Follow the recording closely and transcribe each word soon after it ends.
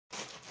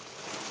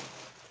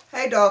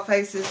Hey doll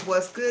faces,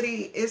 what's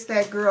goody? It's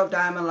that girl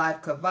Diamond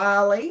Life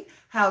Cavalli.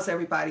 How's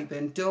everybody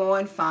been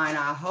doing? Fine,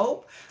 I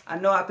hope. I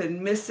know I've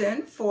been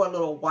missing for a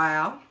little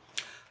while.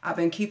 I've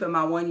been keeping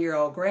my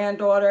 1-year-old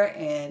granddaughter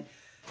and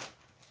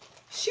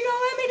she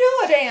don't let me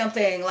do a damn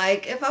thing.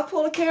 Like if I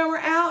pull a camera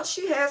out,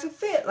 she has a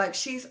fit. Like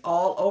she's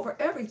all over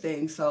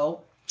everything.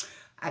 So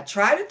I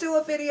tried to do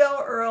a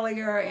video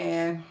earlier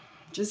and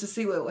just to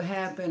see what would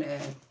happen,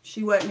 and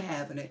she wasn't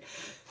having it.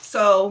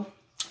 So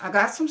I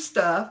got some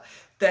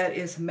stuff that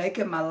is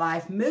making my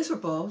life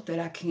miserable that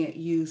I can't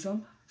use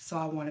them. So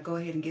I want to go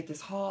ahead and get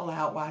this haul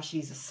out while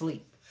she's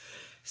asleep.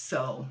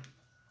 So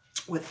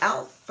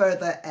without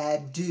further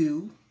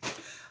ado,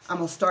 I'm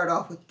going to start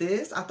off with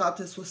this. I thought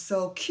this was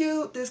so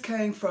cute. This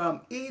came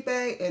from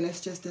eBay and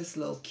it's just this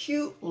little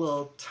cute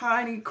little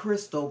tiny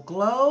crystal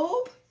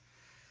globe.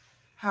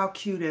 How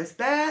cute is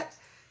that?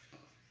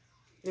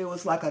 It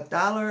was like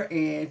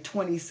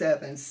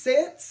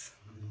 $1.27.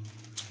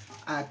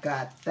 I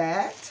got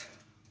that.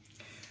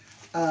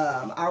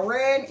 I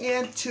ran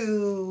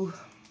into,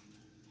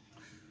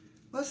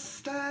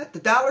 what's that? The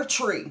Dollar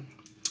Tree.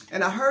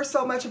 And I heard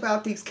so much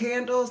about these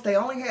candles. They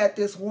only had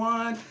this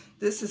one.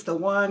 This is the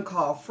one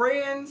called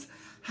Friends.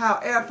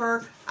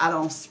 However, I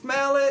don't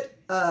smell it.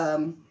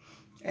 And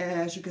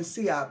as you can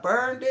see, I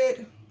burned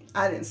it.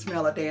 I didn't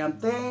smell a damn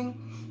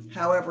thing.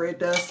 However, it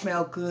does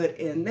smell good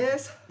in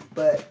this.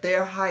 But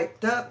they're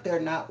hyped up.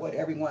 They're not what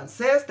everyone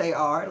says they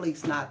are. At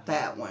least not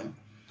that one.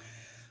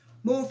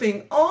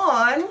 Moving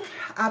on,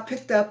 I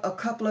picked up a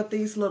couple of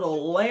these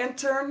little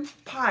lantern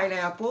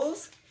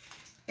pineapples,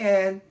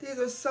 and these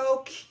are so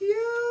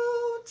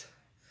cute.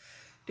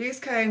 These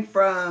came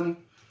from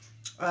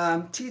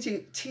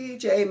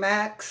TJ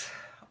Maxx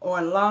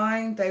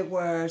online. They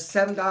were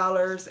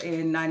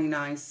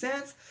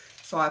 $7.99,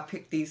 so I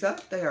picked these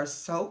up. They are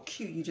so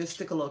cute. You just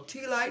stick a little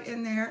tea light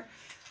in there,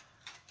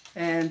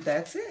 and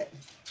that's it.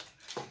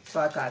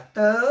 So I got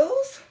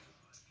those,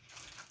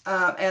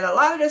 and a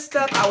lot of this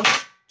stuff I was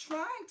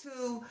trying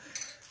to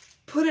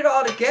put it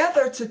all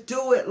together to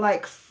do it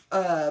like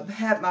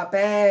have my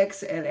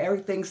bags and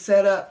everything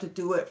set up to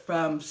do it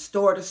from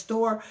store to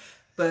store,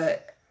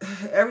 but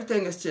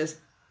everything is just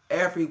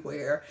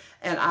everywhere.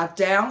 And I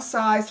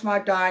downsized my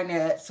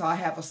dinette so I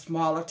have a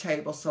smaller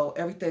table, so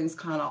everything's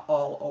kind of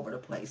all over the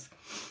place.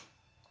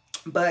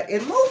 But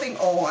in moving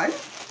on,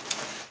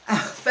 I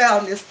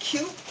found this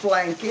cute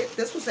blanket.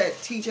 This was at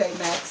TJ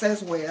Maxx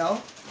as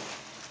well,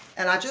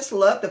 and I just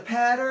love the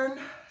pattern.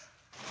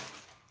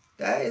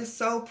 That is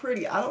so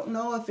pretty. I don't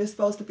know if it's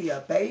supposed to be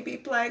a baby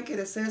blanket.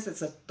 It says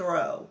it's a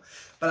throw.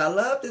 But I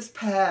love this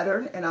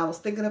pattern, and I was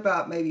thinking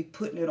about maybe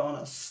putting it on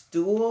a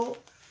stool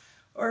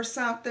or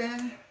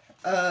something.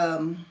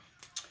 The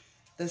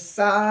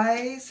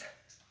size,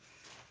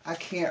 I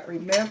can't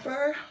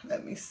remember.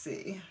 Let me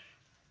see.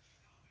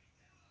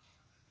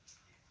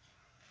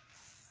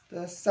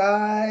 The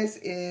size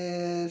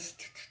is...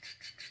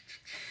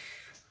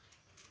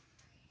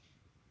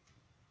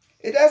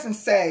 It doesn't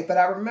say, but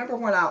I remember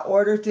when I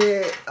ordered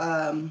it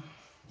and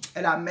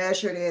I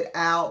measured it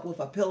out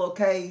with a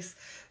pillowcase.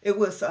 It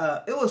was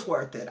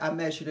worth it. I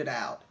measured it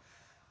out.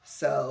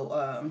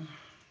 So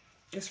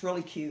it's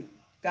really cute.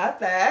 Got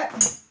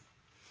that.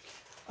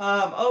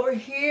 Over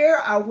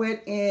here, I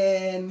went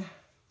in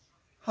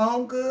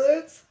Home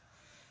Goods.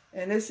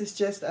 And this is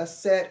just a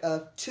set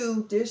of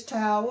 2 dish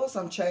towels.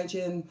 I'm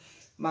changing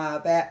my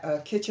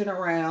kitchen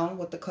around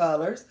with the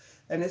colors.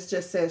 And this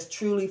just says,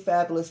 truly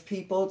fabulous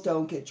people,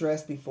 don't get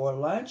dressed before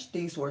lunch.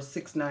 These were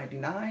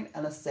 $6.99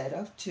 and a set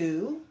of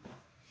 2.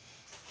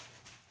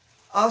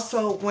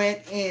 Also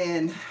went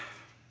in,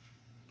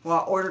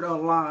 well, I ordered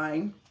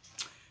online.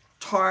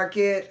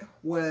 Target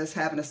was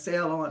having a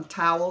sale on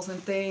towels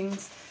and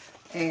things.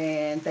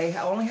 And they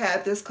only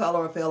had this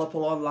color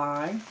available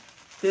online.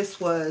 This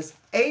was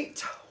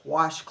 8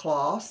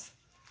 washcloths,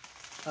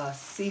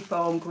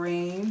 seafoam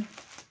green,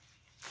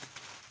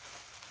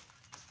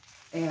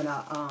 and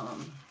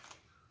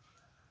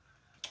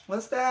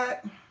what's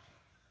that?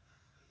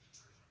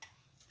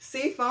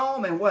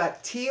 Seafoam and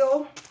what?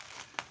 Teal.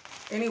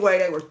 Anyway,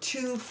 they were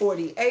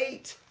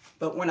 $2.48,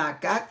 but when I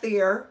got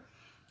there,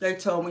 they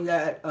told me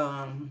that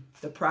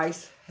the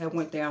price had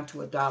went down to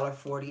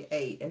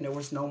 $1.48, and there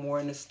was no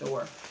more in the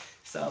store.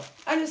 So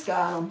I just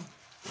got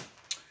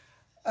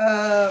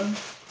them.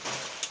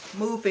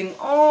 Moving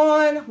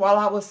on, while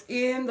I was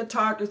in the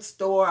Target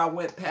store, I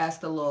went past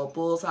the little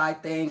bullseye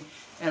thing,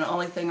 and the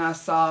only thing I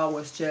saw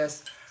was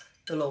just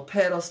the little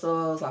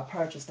pedestals. I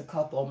purchased a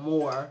couple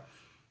more,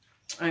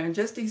 and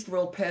just these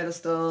little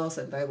pedestals,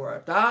 and they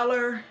were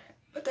 $1.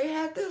 But they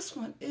had this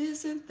one.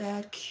 Isn't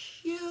that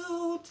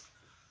cute?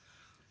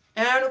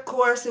 And of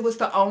course, it was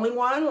the only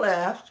one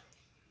left,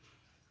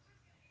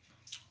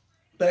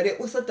 but it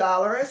was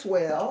 $1 as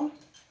well.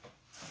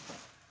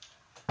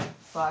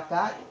 So I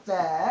got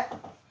that.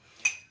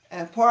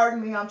 And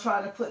pardon me, I'm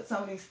trying to put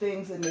some of these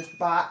things in this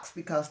box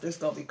because there's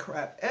going to be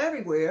crap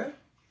everywhere.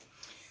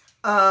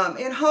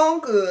 In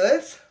Home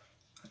Goods,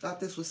 I thought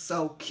this was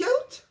so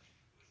cute.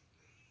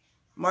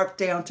 Marked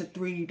down to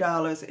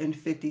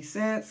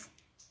 $3.50.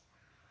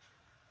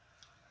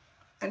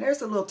 And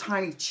there's a little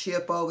tiny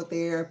chip over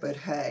there, but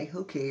hey,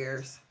 who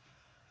cares?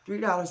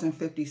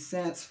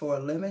 $3.50 for a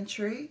lemon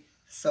tree.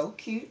 So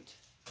cute.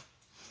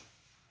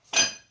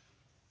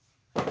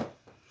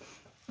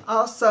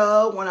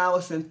 Also, when I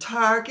was in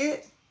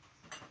Target,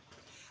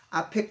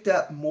 I picked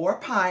up more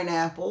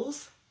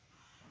pineapples.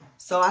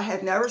 So I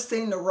had never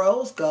seen the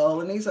rose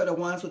gold, and these are the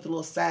ones with the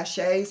little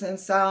sachets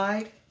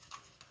inside.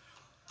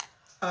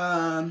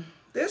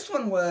 This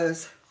one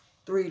was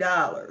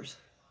 $3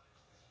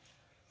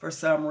 for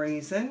some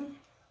reason.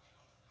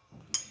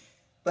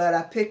 But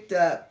I picked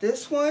up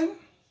this one,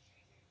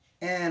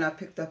 and I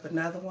picked up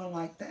another one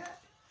like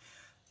that.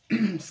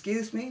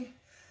 Excuse me.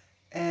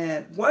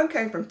 And one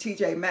came from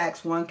TJ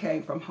Maxx, one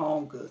came from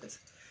Home Goods.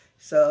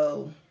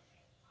 So,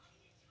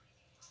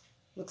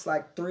 looks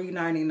like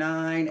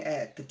 $3.99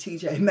 at the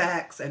TJ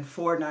Maxx and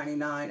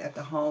 $4.99 at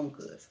the Home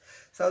Goods.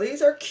 So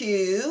these are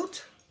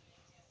cute.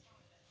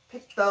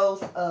 Pick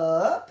those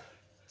up.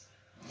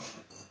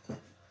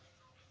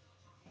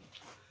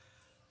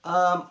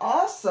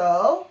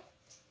 Also,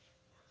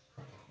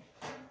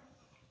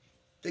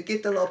 to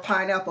get the little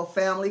pineapple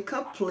family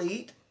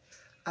complete,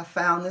 I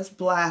found this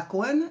black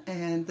one,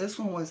 and this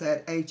one was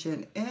at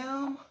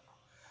H&M.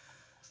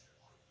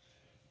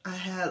 I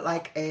had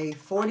like a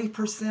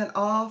 40%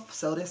 off,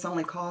 so this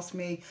only cost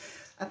me,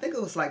 I think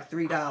it was like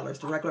 $3.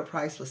 The regular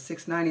price was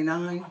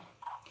 $6.99.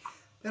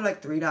 They're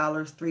like $3,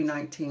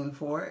 $3.19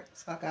 for it,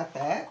 so I got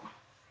that.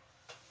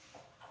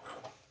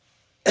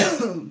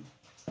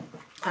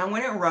 I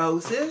went in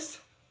Rose's,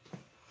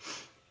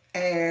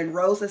 and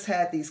Rose's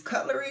had these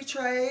cutlery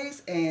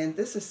trays, and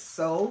this is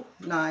so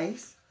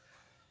nice.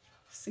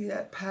 See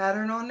that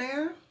pattern on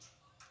there?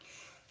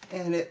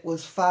 And it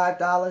was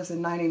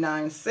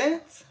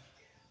 $5.99.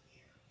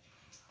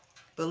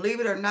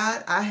 Believe it or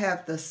not, I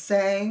have the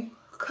same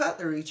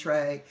cutlery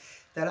tray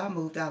that I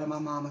moved out of my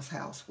mama's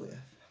house with.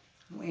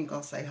 We ain't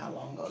gonna say how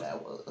long ago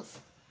that was.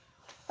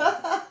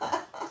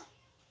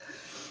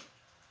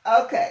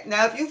 Okay,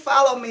 now if you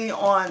follow me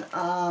on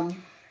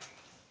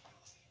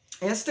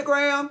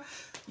Instagram,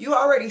 you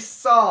already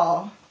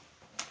saw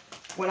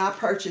when I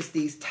purchased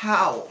these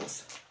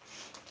towels.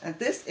 And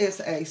this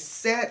is a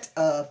set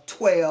of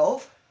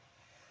 12.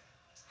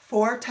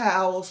 4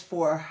 towels,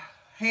 4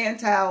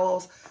 hand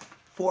towels,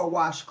 4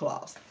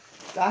 washcloths.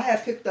 So I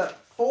have picked up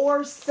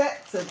 4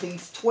 sets of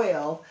these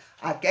 12.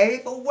 I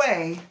gave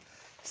away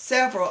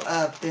several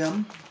of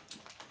them,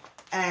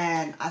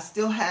 and I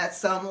still had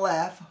some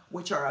left,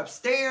 which are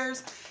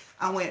upstairs.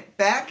 I went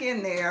back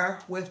in there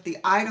with the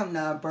item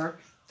number.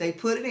 They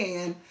put it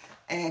in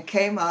and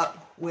came up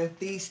with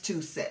these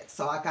 2 sets.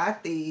 So I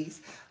got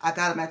these. I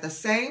got them at the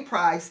same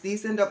price.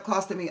 These ended up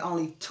costing me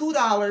only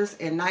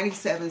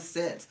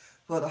 $2.97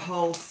 for the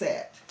whole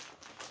set.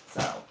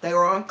 So they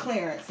were on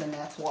clearance, and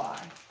that's why.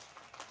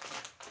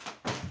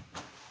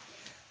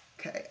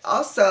 Okay,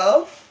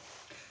 also,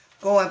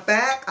 going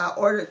back, I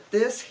ordered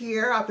this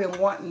here. I've been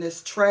wanting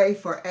this tray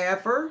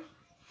forever.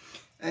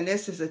 And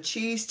this is a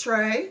cheese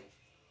tray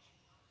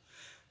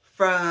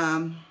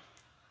from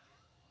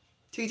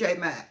TJ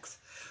Maxx.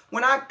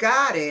 When I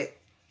got it,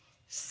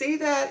 see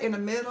that in the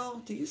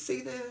middle? Do you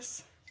see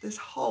this? This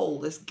hole,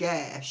 this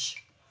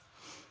gash.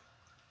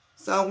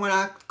 So when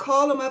I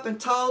called them up and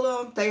told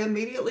them, they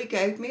immediately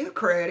gave me a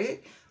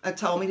credit and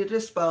told me to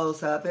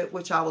dispose of it,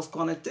 which I was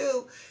going to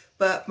do.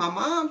 But my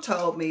mom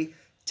told me,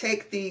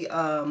 take the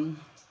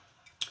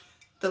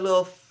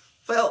little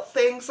felt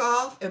things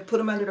off and put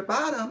them under the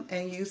bottom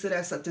and use it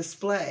as a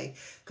display.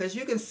 Because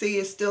you can see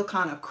it's still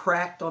kind of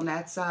cracked on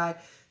that side.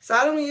 So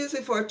I don't use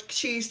it for a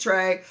cheese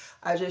tray.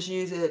 I just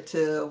use it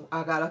to,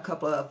 I got a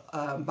couple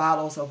of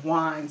bottles of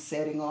wine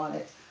sitting on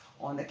it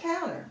on the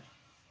counter.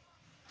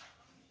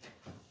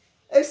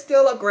 It's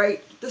still a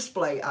great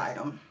display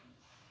item.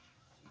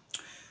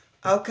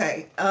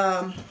 Okay,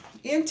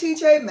 in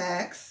TJ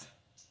Maxx,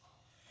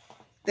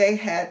 they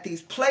had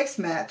these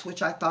placemats,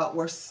 which I thought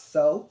were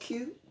so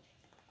cute.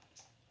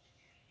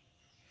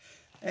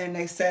 And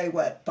they say,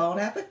 what, Bon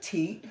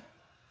Appetit.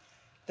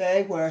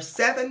 They were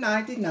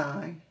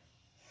 $7.99.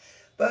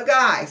 But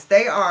guys,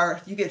 they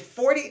are, you get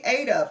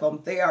 48 of them.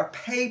 They are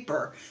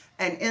paper.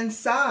 And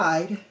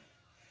inside,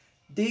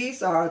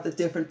 these are the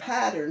different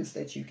patterns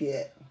that you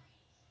get.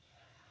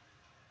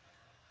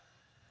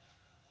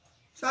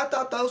 So I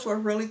thought those were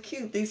really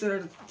cute. These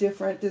are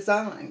different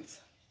designs.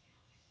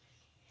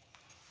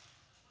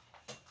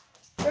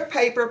 They're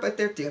paper, but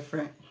they're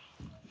different.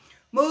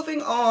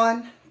 Moving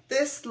on,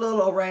 this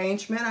little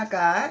arrangement I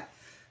got,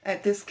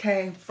 and this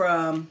came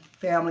from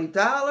Family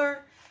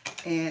Dollar,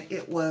 and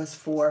it was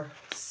for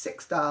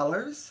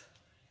 $6.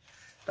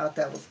 Thought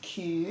that was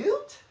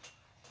cute.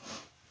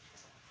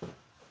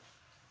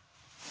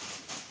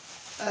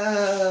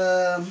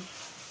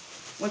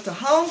 Went to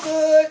Home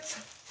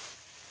Goods.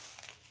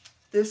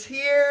 This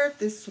here,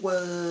 this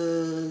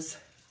was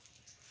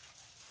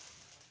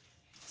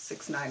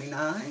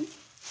 $6.99.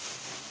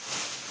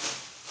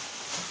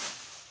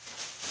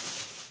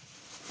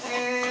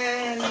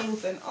 And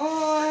moving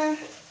on.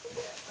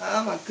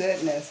 Oh my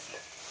goodness.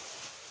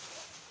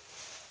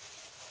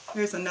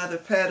 Here's another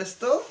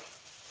pedestal.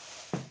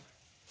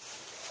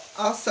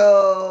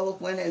 Also,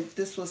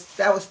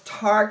 that was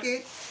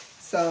Target.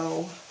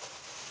 So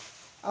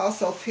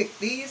also picked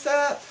these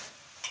up.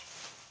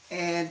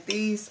 And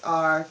these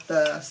are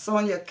the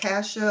Sonia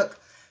Kashuk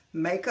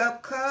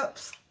makeup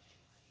cups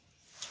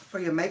for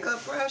your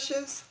makeup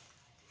brushes.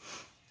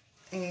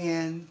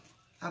 And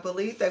I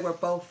believe they were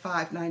both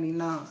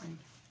 $5.99.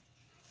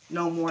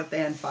 No more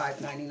than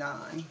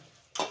 $5.99.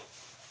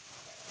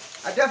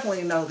 I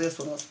definitely know this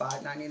one was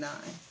 $5.99.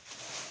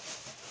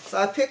 So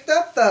I picked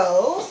up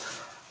those.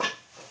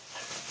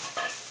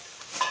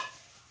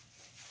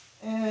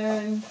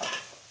 And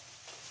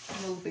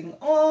moving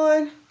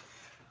on.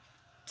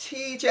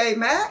 TJ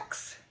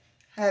Maxx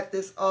had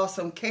this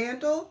awesome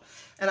candle,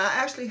 and I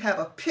actually have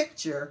a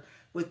picture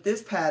with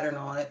this pattern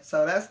on it,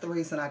 so that's the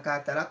reason I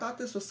got that. I thought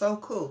this was so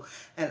cool,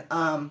 and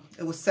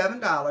it was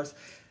 $7.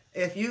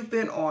 If you've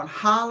been on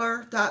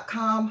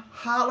holler.com,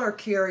 Holler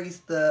carries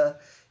the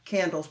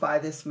candles by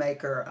this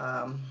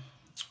maker,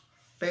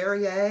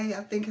 Ferrier,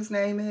 I think his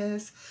name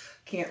is.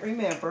 Can't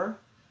remember,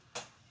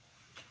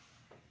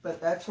 but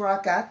that's where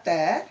I got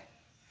that.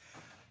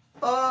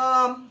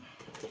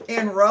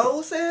 In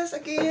Roses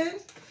again,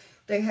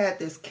 they had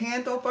this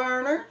candle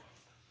burner,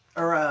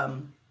 or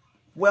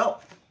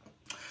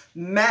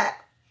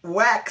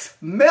wax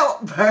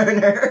melt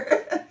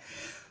burner.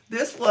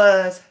 This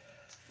was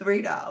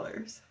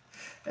 $3,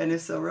 and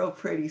it's a real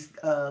pretty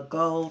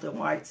gold and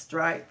white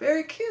stripe.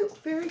 Very cute,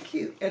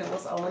 and it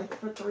was only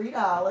for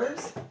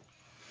 $3.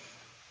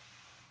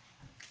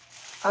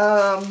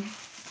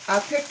 I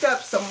picked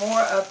up some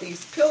more of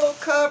these pillow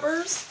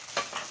covers.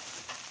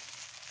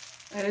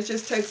 And it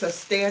just takes a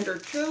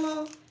standard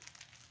pillow.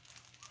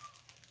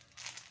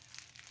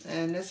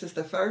 And this is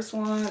the first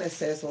one. It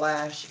says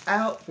Lash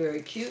Out.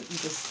 Very cute. You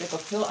just stick a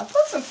pillow. I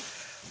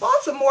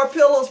bought some more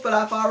pillows, but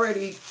I've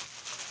already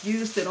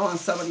used it on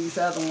some of these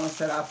other ones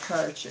that I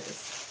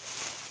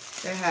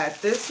purchased. They had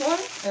this one,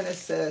 and it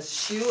says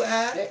Shoe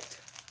Addict.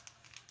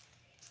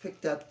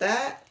 Picked up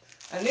that.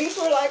 And these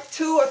were like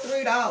 $2 or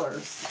 $3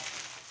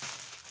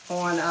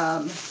 on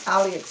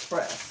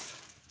AliExpress.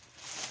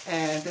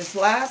 And this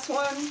last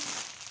one,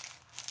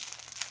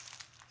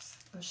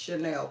 a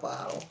Chanel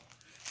bottle.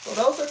 So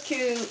those are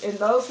cute, and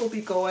those will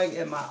be going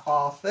in my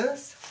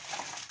office.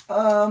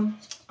 I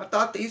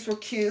thought these were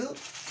cute.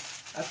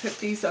 I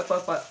picked these up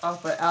off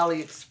of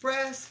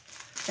AliExpress,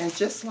 and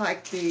just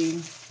like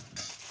the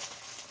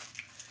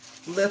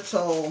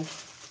little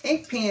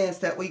ink pens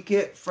that we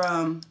get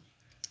from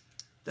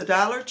the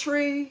Dollar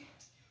Tree,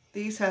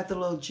 these have the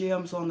little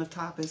gems on the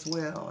top as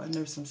well. And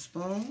there's some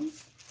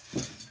spoons,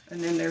 and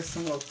then there's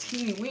some little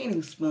teeny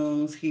weeny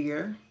spoons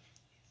here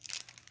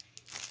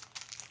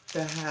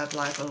that have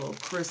like a little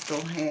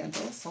crystal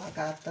handle, so I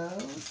got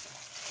those.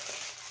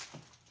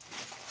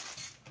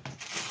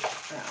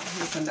 Now,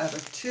 here's another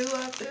 2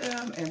 of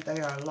them, and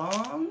they are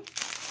long.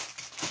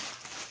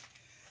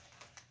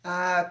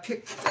 I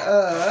picked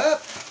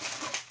up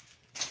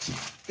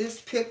this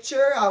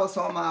picture. I was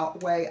on my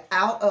way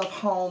out of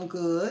Home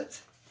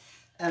Goods,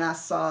 and I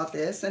saw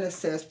this, and it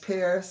says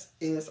Paris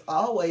is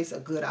always a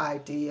good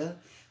idea,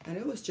 and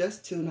it was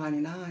just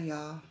 $2.99,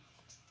 y'all.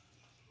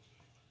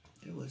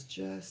 It was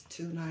just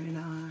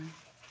 $2.99.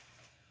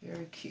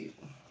 Very cute.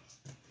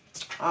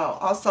 Oh,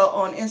 also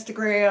on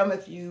Instagram,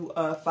 if you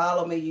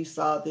follow me, you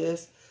saw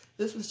this.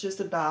 This was just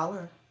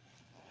 $1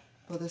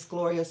 for this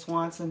Gloria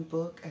Swanson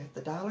book at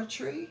the Dollar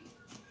Tree.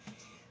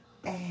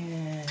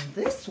 And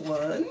this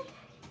one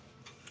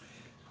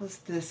was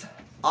this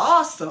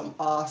awesome,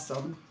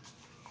 awesome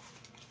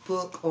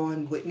book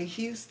on Whitney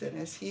Houston.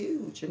 It's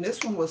huge. And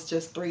this one was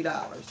just $3.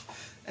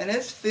 And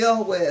it's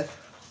filled with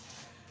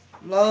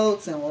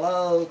loads and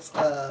loads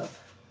of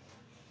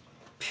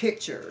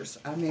pictures.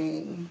 I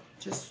mean,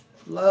 just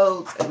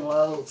loads and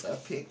loads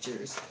of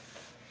pictures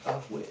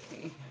of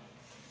Whitney.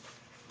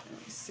 Let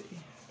me see.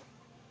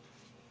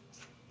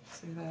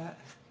 See that?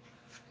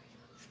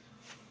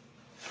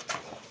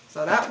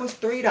 So that was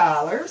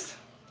 $3.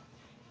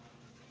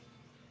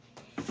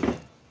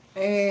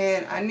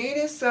 And I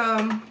needed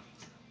some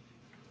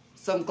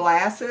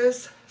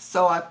glasses,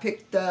 so I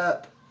picked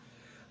up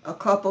a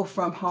couple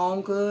from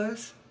Home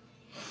Goods.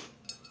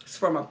 It's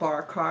from a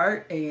bar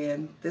cart,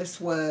 and this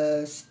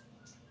was,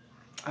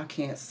 I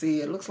can't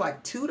see, it looks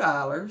like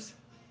 $2.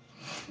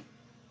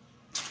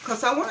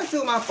 Because I want to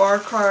do my bar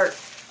cart,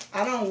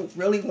 I don't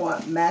really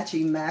want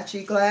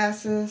matchy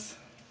glasses.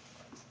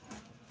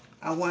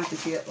 I wanted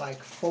to get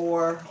like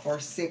 4 or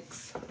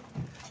 6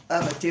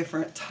 of a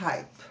different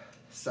type.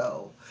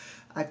 So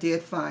I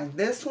did find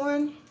this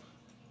one,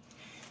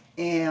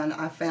 and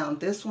I found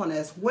this one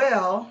as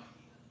well.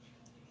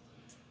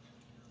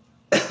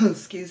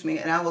 Excuse me.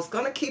 And I was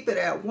going to keep it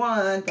at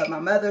 1, but my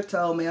mother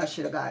told me I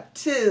should have got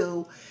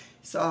 2.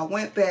 So I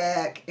went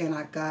back and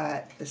I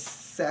got the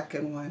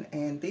second one,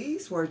 and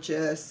these were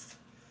just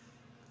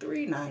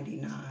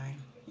 $3.99.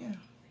 Yeah,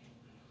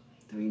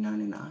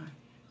 $3.99.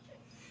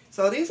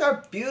 So these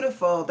are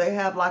beautiful. They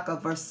have like a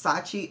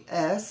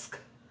Versace-esque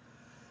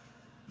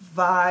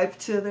vibe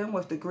to them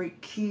with the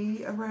Greek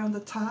key around the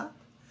top.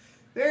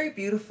 Very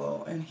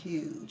beautiful and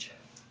huge.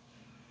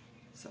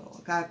 So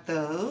I got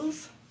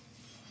those.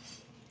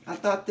 I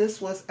thought this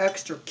was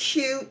extra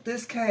cute.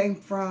 This came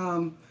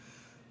from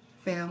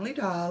Family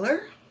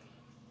Dollar.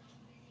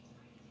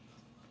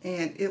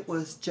 And it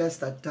was just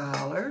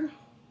 $1.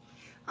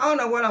 I don't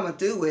know what I'm going to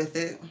do with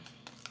it.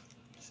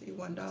 See,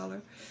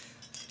 $1.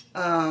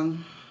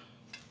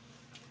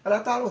 But I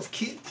thought it was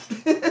cute.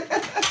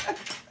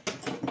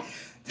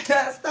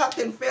 I stopped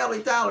in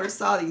Family Dollar,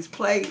 saw these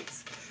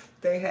plates.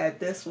 They had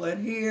this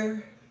one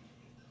here.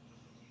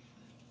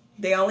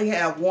 They only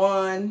had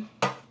one,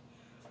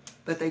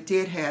 but they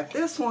did have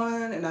this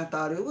one, and I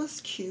thought it was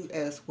cute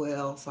as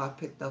well. So I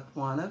picked up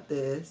one of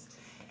this,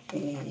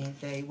 and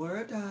they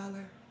were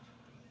 $1.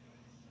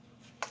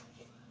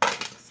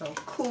 So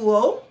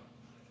cool.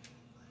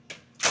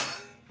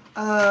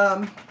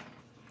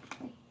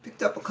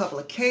 Picked up a couple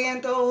of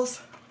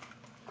candles,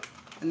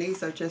 and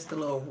these are just the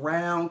little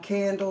round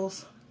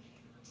candles.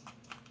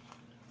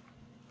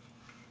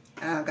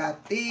 And I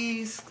got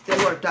these. They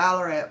were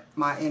 $1 at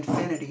my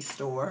Infinity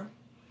store,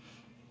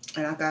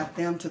 and I got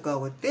them to go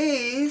with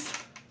these,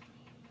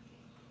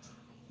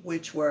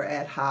 which were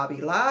at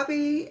Hobby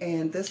Lobby,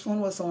 and this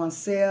one was on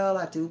sale,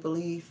 I do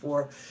believe,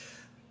 for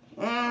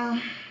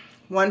 $150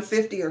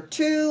 or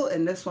 $2,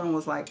 and this one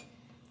was like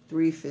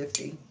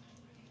 $3.50.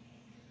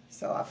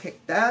 So I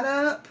picked that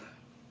up.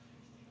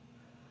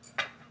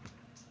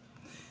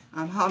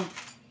 I'm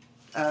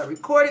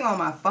recording on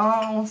my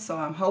phone, so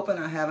I'm hoping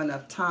I have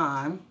enough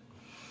time.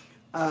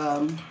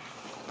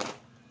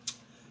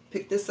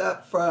 Picked this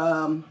up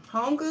from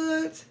Home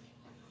Goods,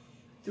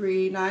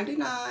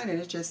 $3.99, and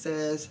it just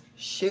says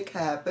 "Chic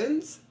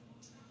Happens."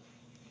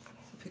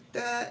 Pick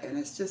that, and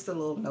it's just a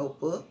little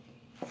notebook.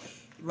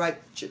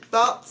 Write your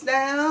thoughts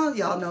down.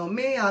 Y'all know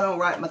me, I don't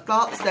write my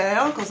thoughts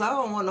down because I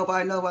don't want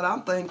nobody to know what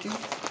I'm thinking.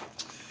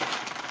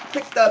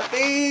 Picked up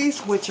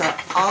these, which are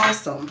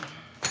awesome.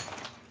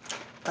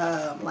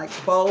 Like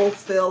bowl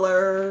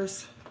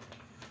fillers.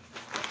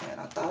 And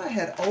I thought I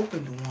had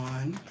opened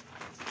one.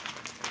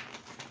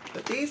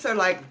 But these are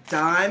like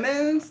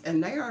diamonds,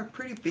 and they are a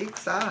pretty big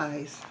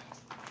size.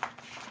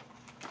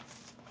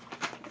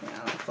 Yeah,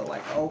 I don't feel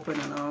like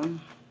opening them.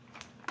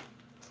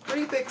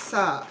 Pretty big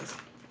size.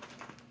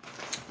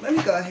 Let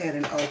me go ahead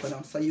and open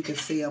them so you can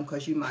see them,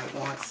 because you might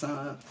want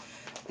some.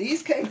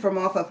 These came from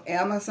off of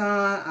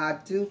Amazon. I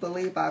do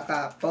believe I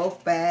got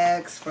both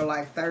bags for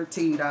like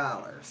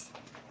 $13.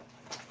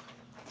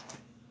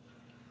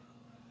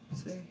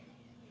 See?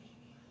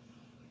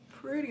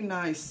 Pretty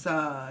nice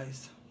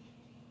size.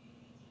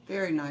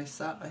 Very nice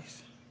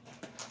size.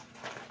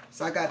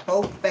 So I got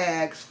both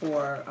bags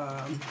for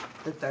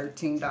the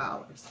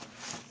 $13.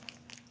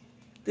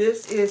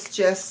 This is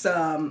just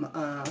some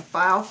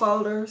file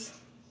folders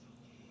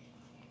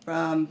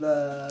from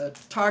the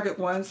Target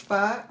One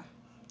Spot.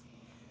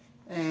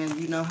 And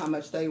you know how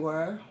much they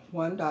were,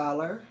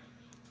 $1.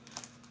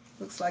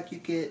 Looks like you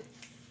get,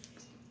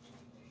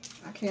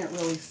 I can't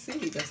really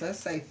see, does that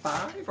say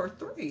 5 or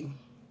 3?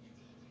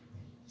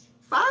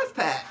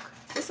 5-pack.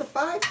 It's a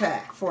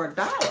 5-pack for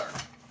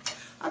 $1.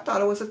 I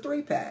thought it was a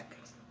 3-pack.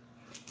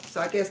 So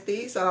I guess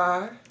these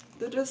are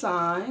the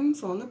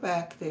designs on the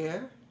back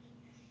there.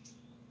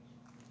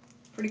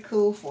 Pretty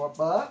cool for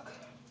 $1.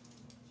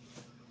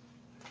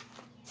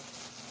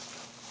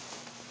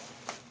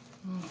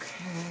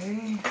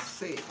 Okay, let's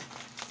see.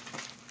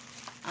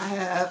 I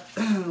have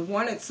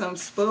wanted some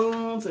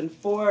spoons and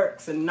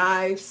forks and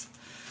knives,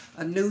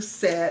 a new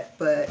set,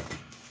 but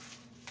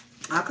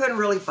I couldn't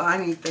really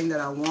find anything that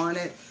I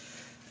wanted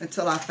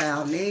until I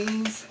found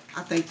these.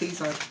 I think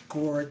these are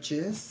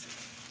gorgeous.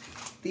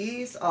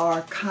 These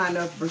are kind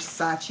of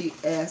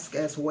Versace-esque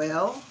as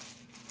well.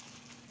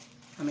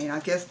 I mean, I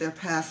guess they're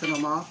passing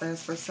them off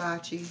as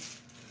Versace.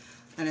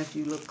 And if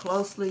you look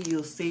closely,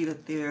 you'll see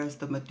that there's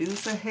the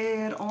Medusa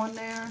head on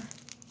there.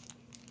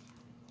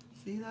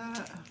 See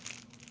that?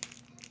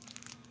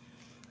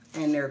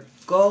 And they're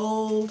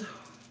gold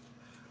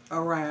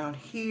around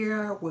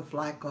here with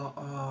like a,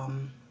 I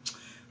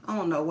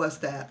don't know, what's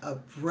that? A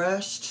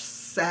brushed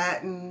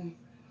satin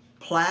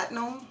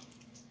platinum.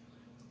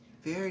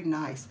 Very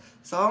nice.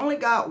 So I only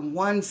got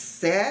one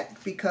set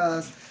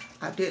because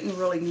I didn't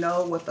really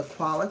know what the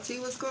quality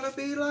was going to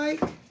be like.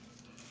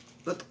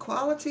 But the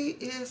quality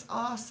is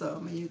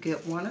awesome. And you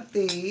get one of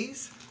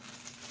these.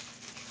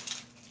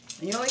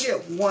 And you only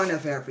get one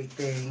of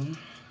everything.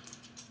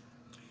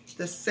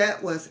 The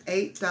set was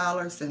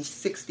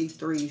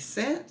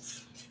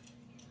 $8.63.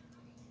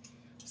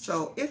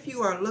 So if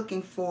you are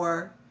looking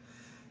for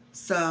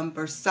some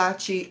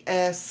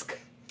Versace-esque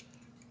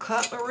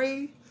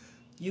cutlery,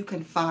 you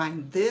can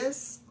find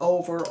this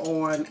over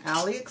on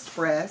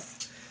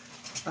AliExpress.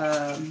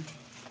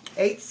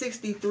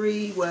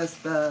 $8.63 was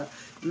the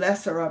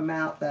lesser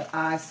amount that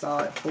I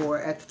saw it for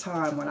at the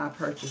time when I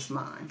purchased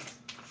mine.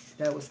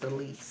 That was the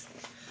least.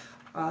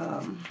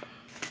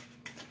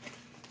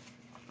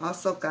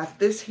 Also got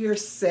this here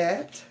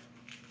set.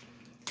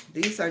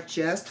 These are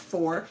just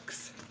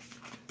forks,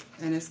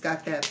 and it's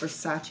got that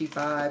Versace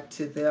vibe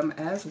to them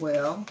as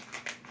well.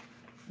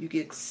 You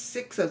get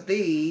 6 of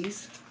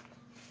these,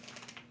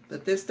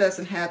 But this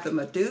doesn't have the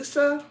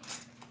Medusa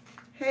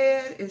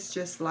head. It's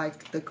just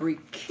like the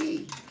Greek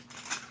key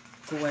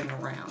going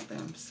around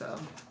them. So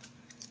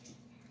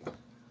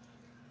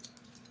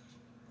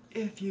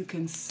if you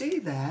can see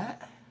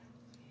that.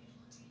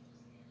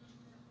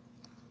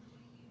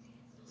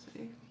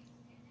 See?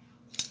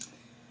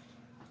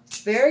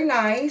 Very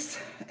nice.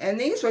 And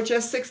these were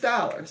just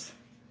 $6.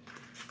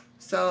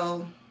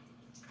 So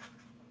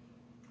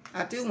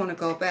I do want to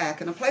go back.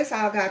 And the place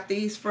I got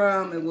these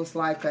from, it was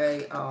like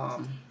a,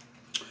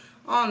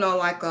 I don't know,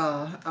 like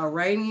a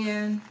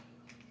Iranian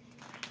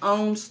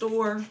owned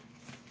store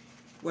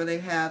where they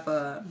have,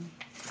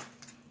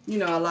 you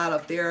know, a lot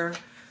of their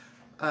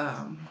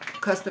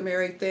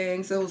customary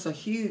things. It was a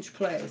huge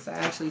place. I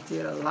actually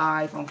did a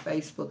live on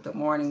Facebook the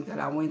morning that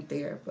I went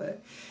there,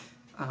 but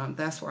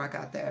that's where I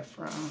got that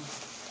from.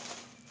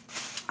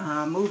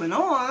 Moving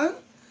on,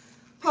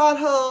 pot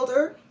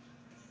holder.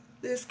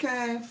 This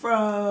came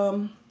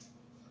from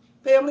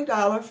Family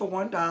Dollar for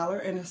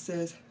 $1, and it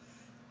says,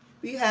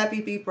 "Be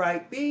happy, be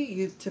bright, be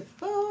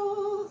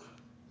beautiful."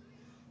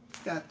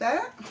 Got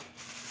that.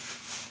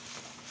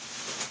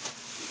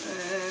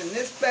 And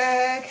this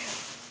bag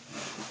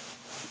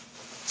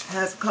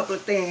has a couple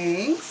of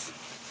things.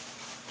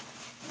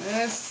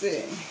 Let's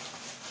see.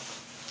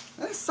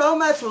 There's so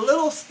much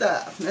little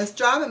stuff that's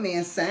driving me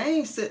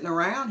insane sitting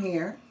around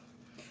here.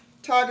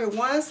 Target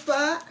One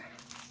Spot.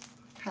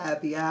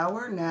 Happy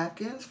Hour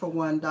napkins for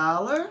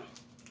 $1.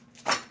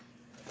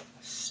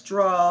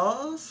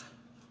 Straws,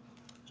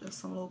 just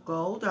some little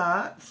gold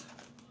dots.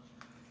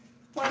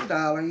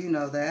 $1, you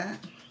know that.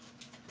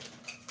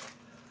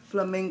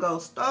 Flamingo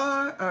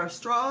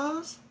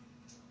straws.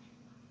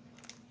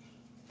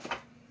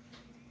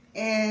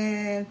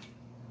 And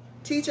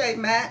TJ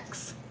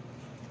Maxx,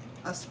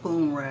 a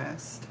spoon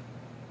rest.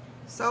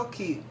 So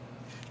cute.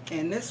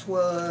 And this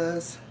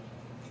was,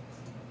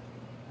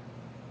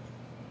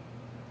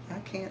 I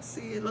can't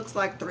see, it looks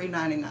like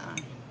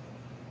 $3.99.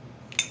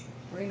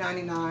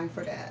 $3.99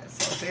 for that.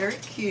 So very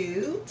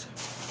cute.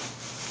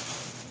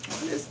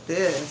 What is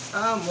this?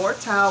 More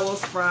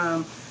towels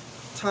from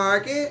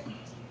Target.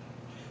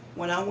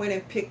 When I went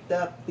and picked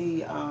up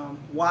the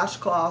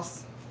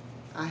washcloths,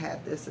 I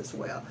had this as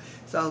well.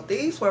 So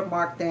these were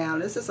marked down.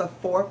 This is a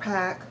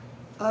 4-pack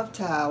of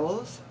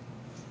towels.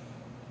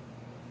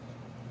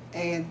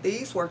 And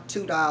these were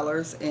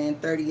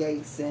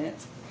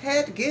 $2.38.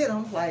 Had to get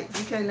them. Like,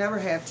 you can never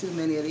have too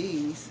many of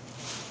these.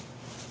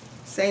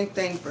 Same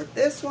thing for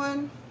this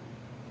one.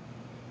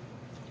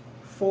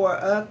 4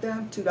 of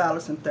them,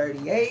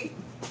 $2.38.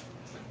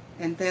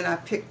 And then I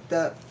picked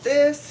up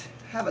this.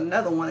 I have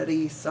another one of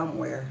these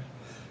somewhere.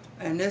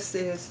 And this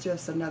is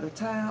just another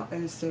towel.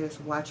 And it says,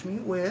 "Watch me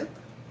whip."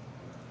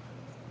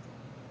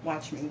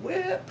 Watch me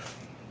whip.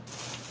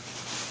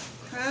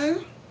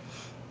 Okay.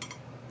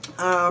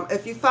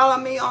 If you follow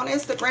me on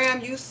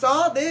Instagram, you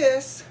saw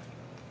this.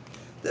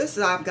 This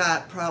I've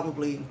got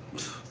probably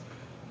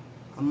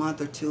a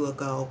month or two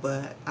ago,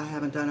 but I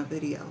haven't done a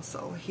video.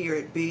 So here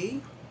it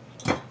be.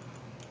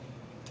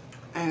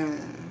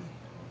 And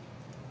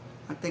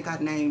I think I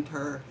named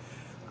her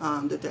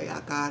the day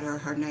I got her.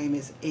 Her name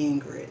is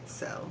Ingrid.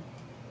 So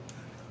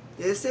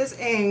this is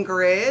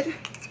Ingrid.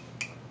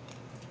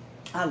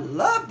 I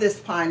love this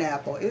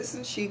pineapple.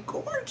 Isn't she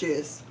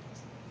gorgeous?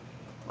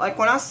 Like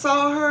when I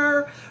saw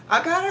her,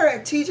 I got her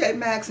at TJ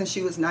Maxx and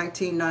she was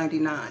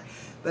 $19.99.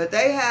 But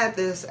they had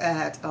this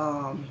at,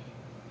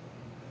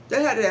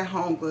 they had it at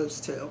Home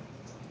Goods too.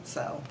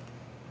 So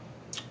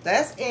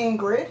that's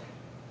Ingrid.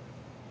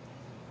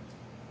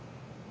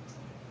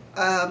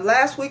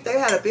 Last week they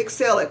had a big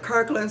sale at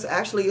Kirkland's.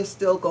 Actually, it's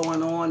still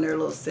going on, their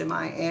little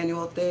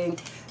semi-annual thing.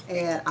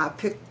 And I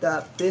picked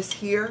up this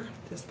here,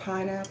 this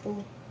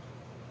pineapple.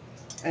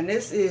 And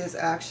this is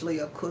actually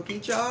a cookie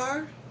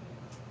jar.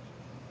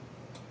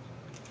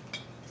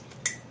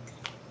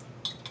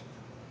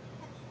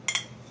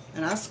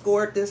 And I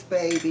scored this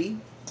baby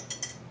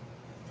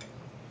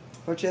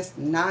for just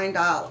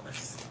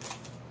 $9.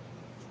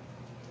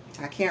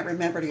 I can't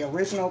remember the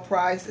original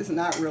price. It's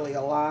not really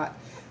a lot.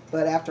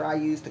 But after I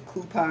used the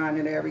coupon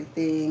and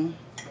everything,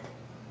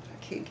 I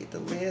can't get the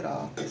lid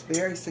off. It's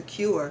very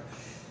secure.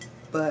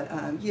 But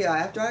yeah,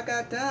 after I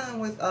got done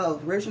with,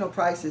 original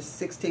price is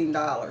 $16,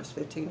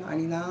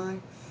 $15.99.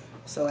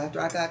 So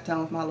after I got done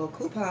with my little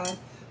coupon,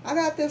 I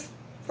got this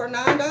for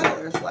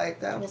 $9. Like,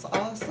 that was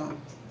awesome.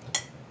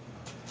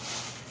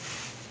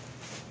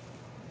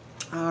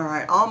 All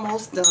right,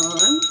 almost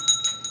done.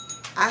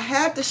 I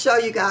had to show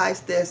you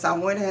guys this. I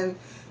went in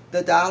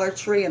the Dollar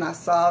Tree and I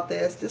saw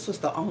this. This was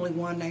the only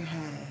one they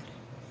had.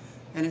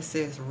 And it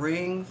says,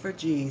 "Ring for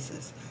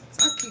Jesus."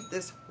 So I keep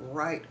this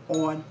right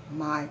on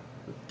my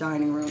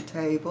dining room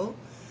table.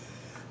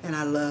 And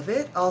I love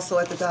it. Also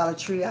at the Dollar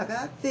Tree, I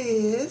got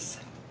this.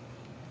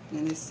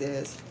 And it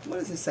says, what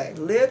does it say?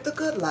 "Live the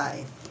good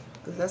life."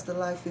 Because that's the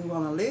life we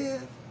want to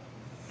live.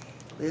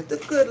 Live the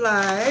good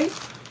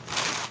life.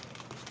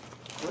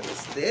 What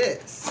is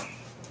this?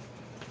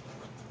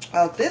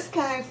 Oh, this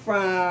came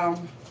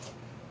from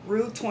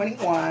Rue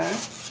 21.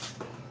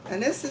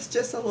 And this is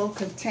just a little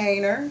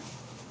container.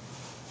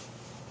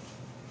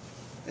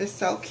 It's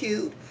so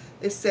cute.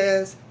 It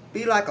says,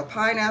 be like a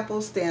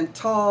pineapple, stand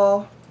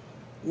tall,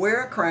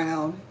 wear a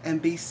crown, and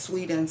be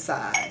sweet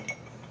inside.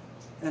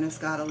 And it's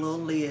got a little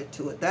lid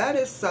to it. That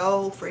is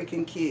so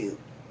freaking cute.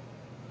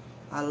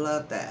 I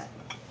love that.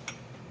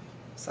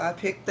 So I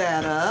picked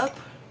that up.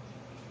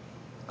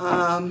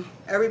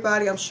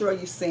 Everybody, I'm sure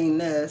you've seen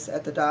this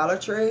at the Dollar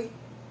Tree.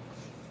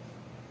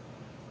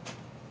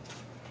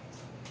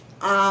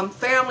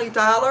 Family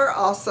Dollar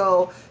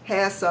also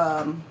has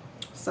some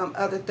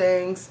other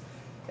things.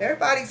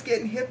 Everybody's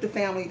getting hip to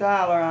Family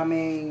Dollar. I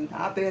mean,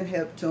 I've been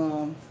hip to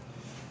them.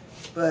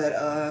 But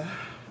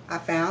I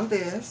found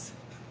this.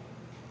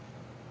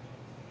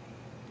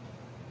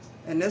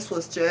 And this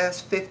was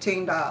just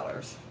 $15.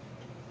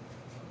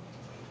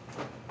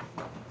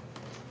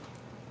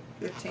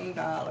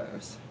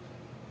 $15.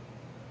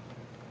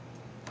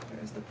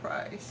 There's the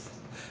price.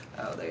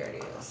 Oh, there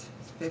it is.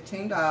 It's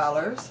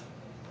 $15.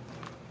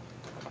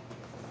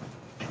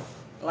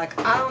 Like,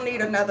 I don't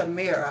need another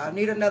mirror. I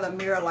need another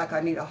mirror like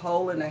I need a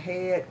hole in the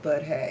head,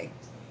 but hey,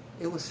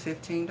 it was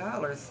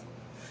 $15.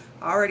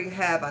 I already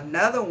have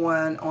another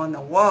one on the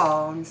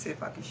wall. Let me see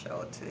if I can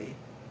show it to you.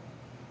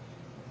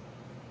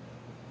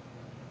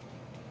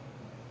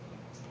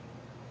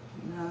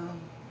 No.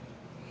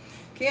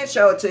 Can't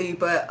show it to you,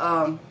 but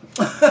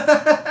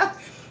I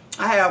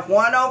have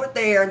one over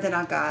there, and then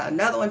I got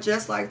another one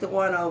just like the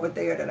one over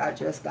there that I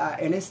just got,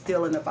 and it's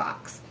still in the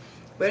box.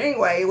 But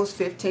anyway, it was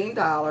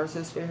 $15.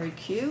 It's very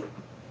cute.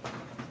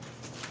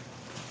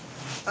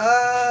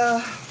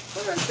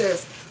 What is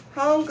this?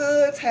 Home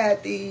Goods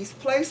had these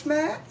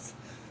placemats,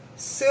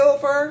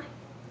 silver,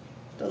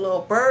 the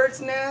little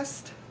bird's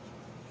nest,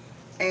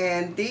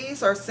 and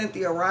these are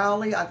Cynthia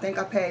Rowley. I think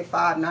I paid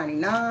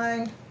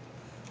 $5.99.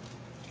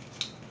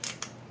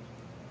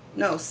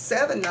 No,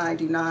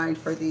 $7.99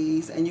 for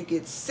these, and you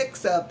get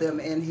 6 of them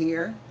in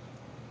here.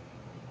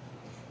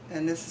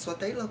 And this is what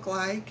they look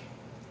like.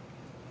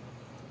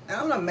 And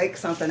I'm gonna make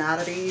something out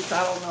of these.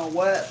 I don't know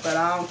what, but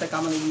I don't think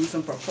I'm gonna use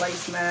them for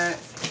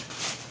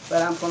placemats.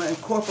 But I'm gonna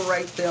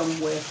incorporate them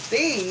with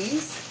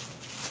these.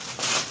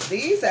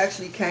 These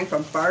actually came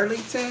from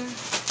Burlington,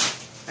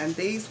 and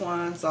these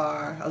ones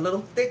are a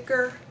little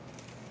thicker,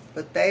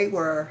 but they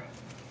were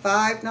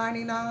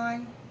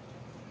 $5.99.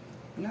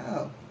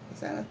 No, is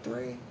that a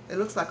 3? It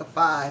looks like a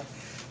 5,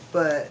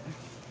 but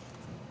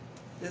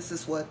this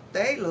is what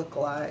they look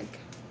like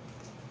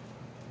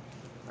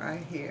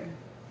right here.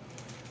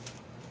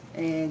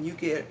 And you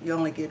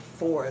only get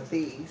 4 of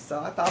these. So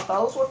I thought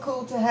those were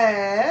cool to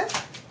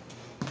have.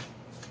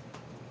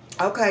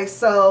 Okay,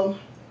 so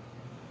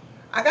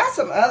I got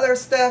some other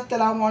stuff that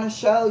I want to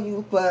show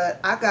you, but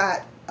I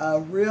got a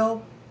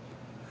real,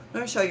 let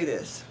me show you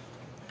this.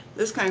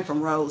 This came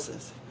from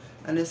Roses,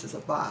 and this is a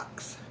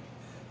box.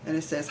 And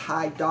it says,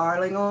 "Hi,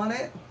 darling" on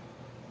it.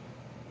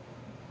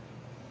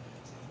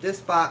 This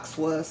box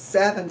was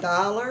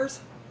 $7.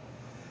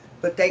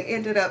 But they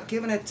ended up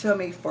giving it to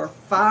me for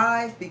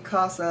 $5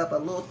 because of a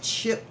little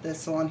chip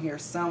that's on here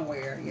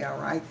somewhere. Yeah,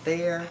 right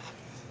there.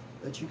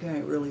 But you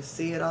can't really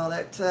see it all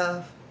that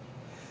tough.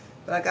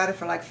 But I got it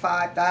for like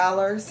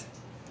 $5.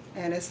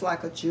 And it's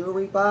like a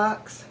jewelry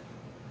box.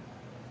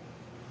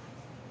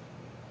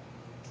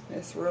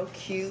 It's real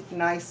cute,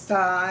 nice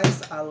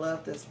size. I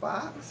love this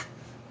box.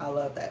 I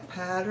love that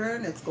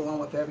pattern. It's going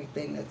with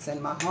everything that's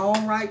in my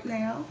home right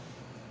now.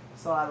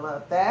 So I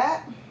love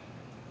that.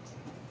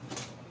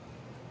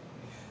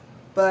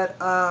 But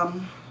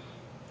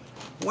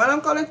what I'm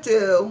going to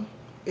do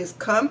is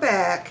come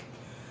back.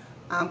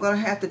 I'm going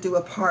to have to do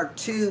a part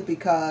 2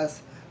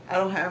 because I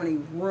don't have any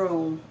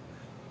room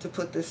to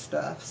put this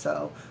stuff.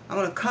 So I'm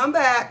going to come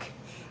back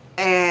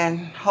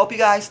and hope you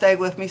guys stay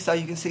with me so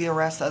you can see the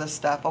rest of the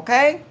stuff,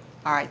 okay?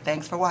 All right,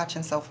 thanks for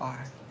watching so far.